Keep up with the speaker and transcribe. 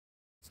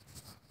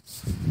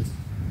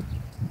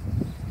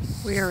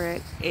We are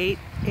at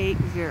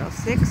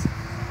 8806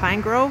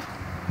 Pinegrove,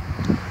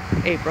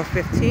 April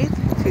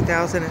 15th,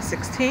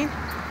 2016,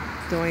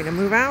 doing a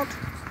move out.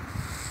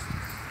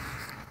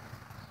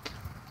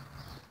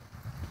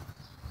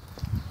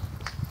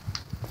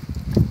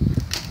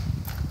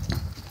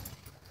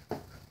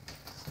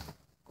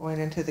 Going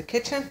into the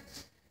kitchen.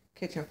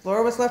 Kitchen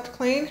floor was left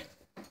clean.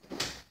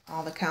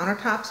 All the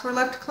countertops were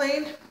left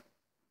clean,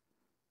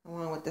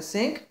 along with the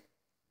sink.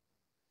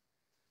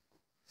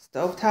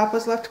 Stovetop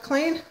was left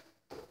clean,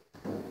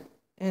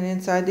 and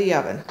inside the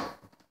oven.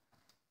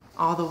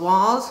 All the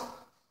walls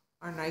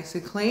are nice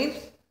and clean.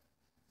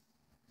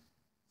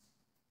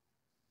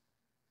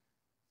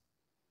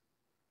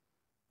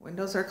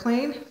 Windows are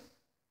clean.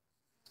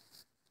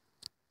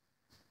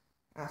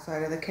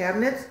 Outside of the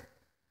cabinets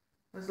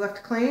was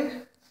left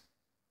clean.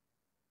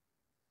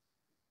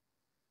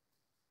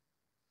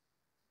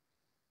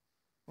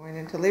 Going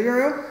into living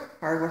room,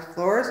 hardwood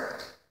floors.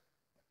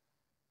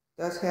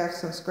 Does have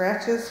some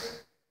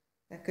scratches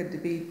that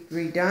could be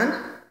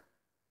redone.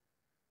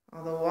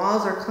 All the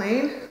walls are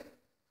clean.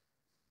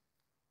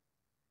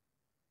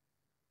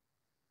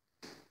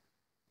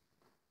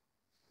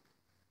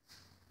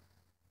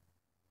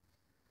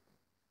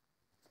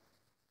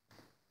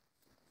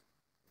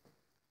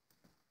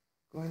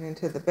 Going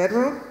into the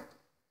bedroom,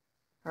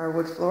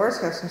 hardwood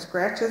floors have some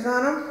scratches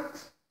on them.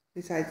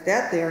 Besides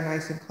that, they are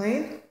nice and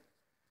clean.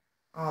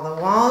 All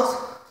the walls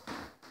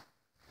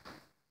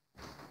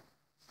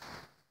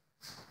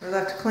are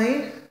left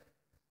clean.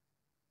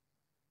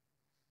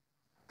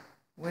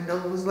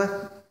 Window was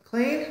left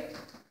clean.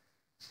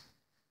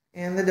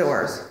 And the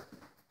doors.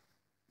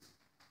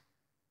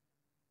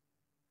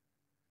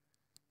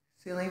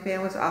 Ceiling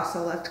fan was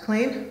also left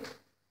clean.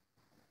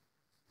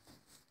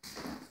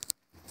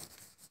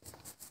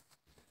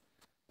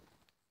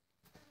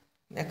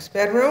 Next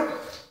bedroom.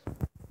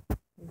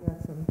 We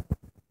got some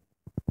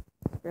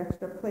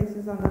scratched up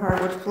places on the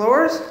hardwood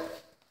floors.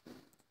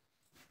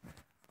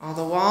 All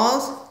the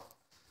walls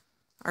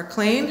are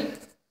clean.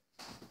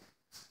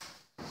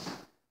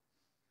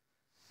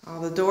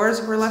 All the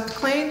doors were left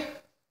clean.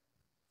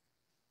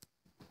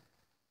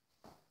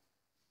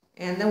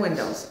 And the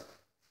windows.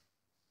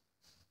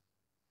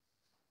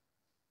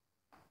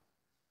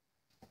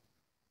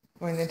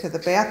 Going into the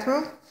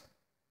bathroom.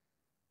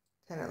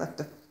 Tenant left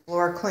the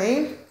floor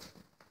clean.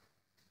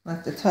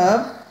 Left the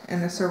tub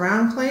and the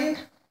surround clean.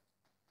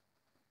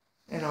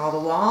 And all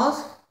the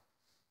walls.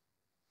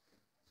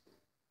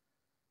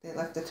 They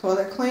left the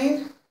toilet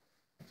clean,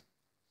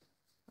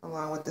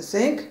 along with the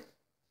sink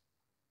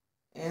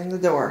and the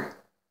door.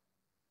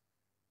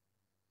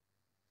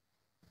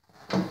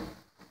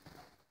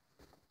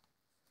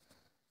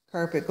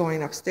 Carpet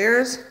going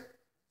upstairs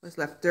was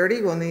left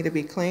dirty, will need to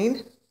be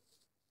cleaned.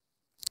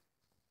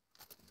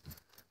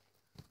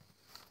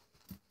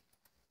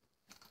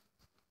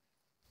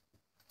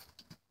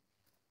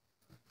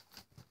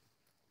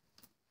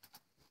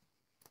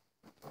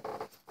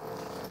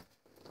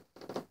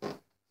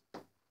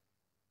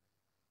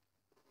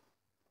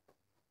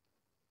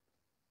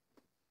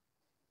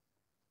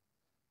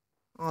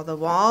 All the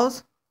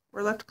walls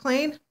were left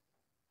clean.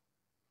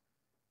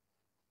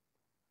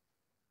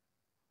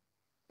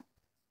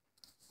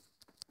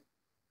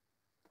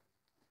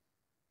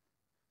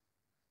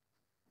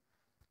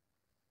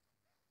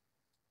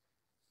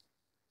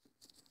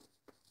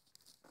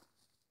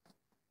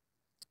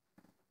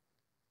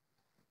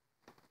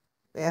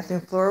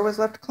 Bathroom floor was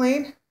left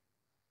clean,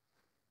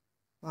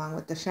 along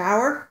with the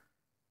shower.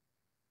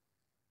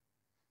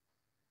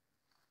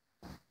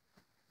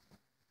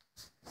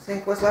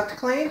 Sink was left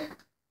clean.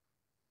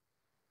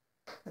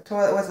 The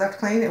toilet was left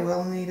clean. It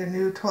will need a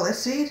new toilet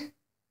seat.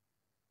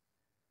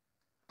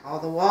 All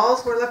the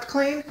walls were left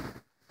clean.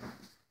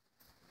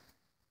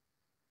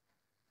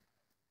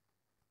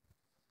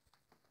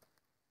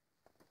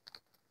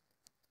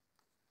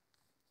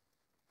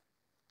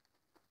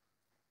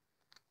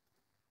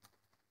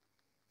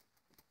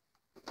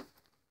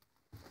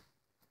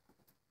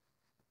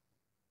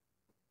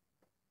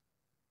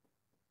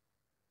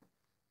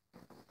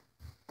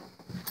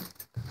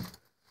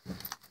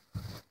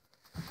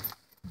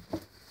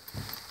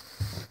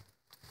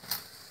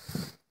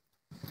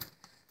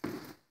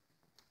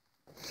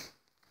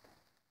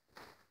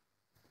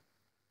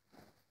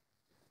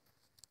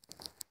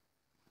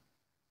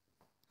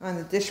 On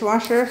the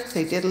dishwasher,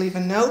 they did leave a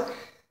note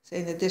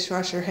saying the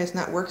dishwasher has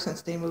not worked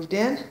since they moved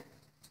in.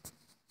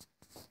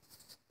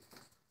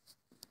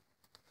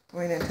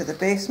 Going into the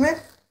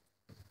basement.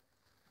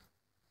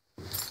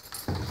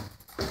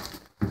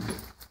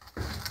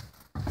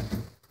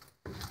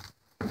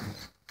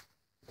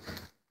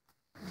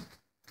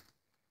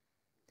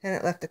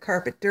 Tenant left the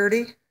carpet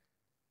dirty.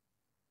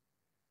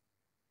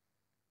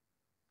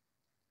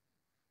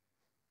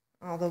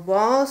 All the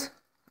walls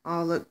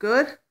all look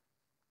good.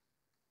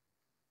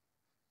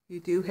 You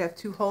do have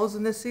 2 holes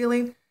in the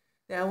ceiling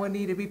that will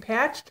need to be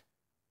patched.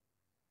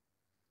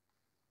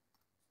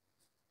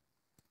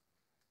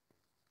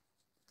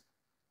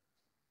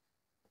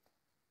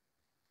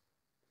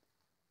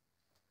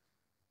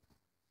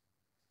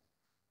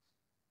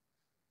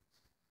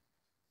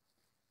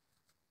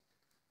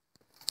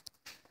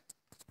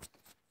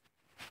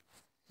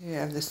 You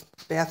have this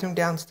bathroom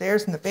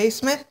downstairs in the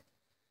basement.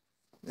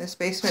 This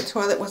basement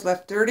toilet was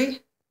left dirty.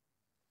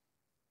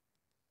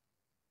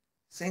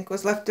 Sink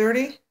was left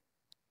dirty.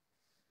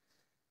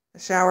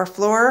 The shower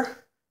floor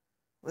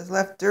was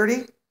left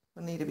dirty.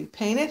 Will need to be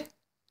painted.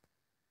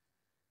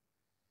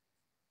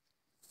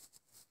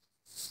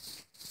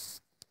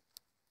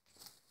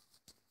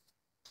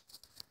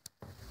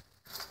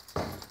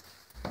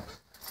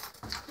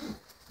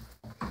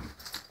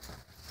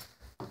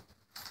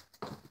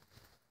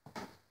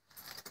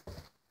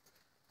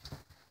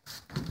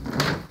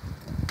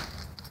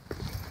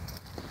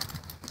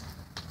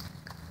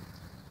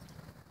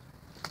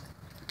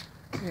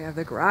 You have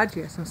the garage.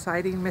 You have some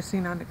siding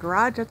missing on the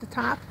garage at the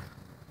top.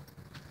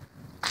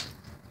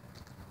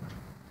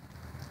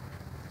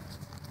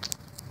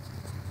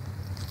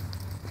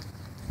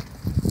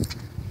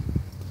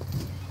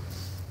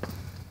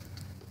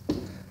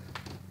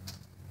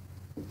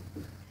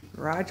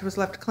 Garage was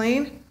left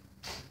clean.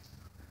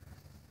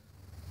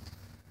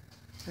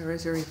 There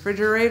is a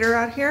refrigerator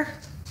out here.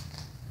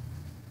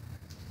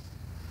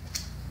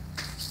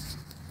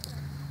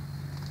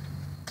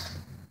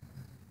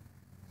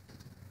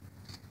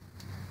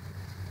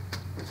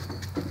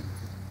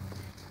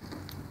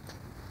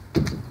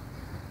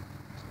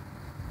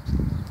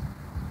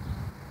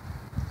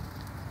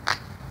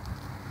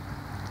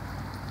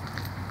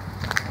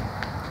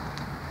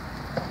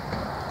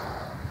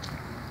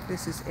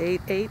 This is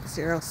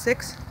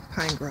 8806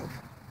 Pine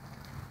Grove.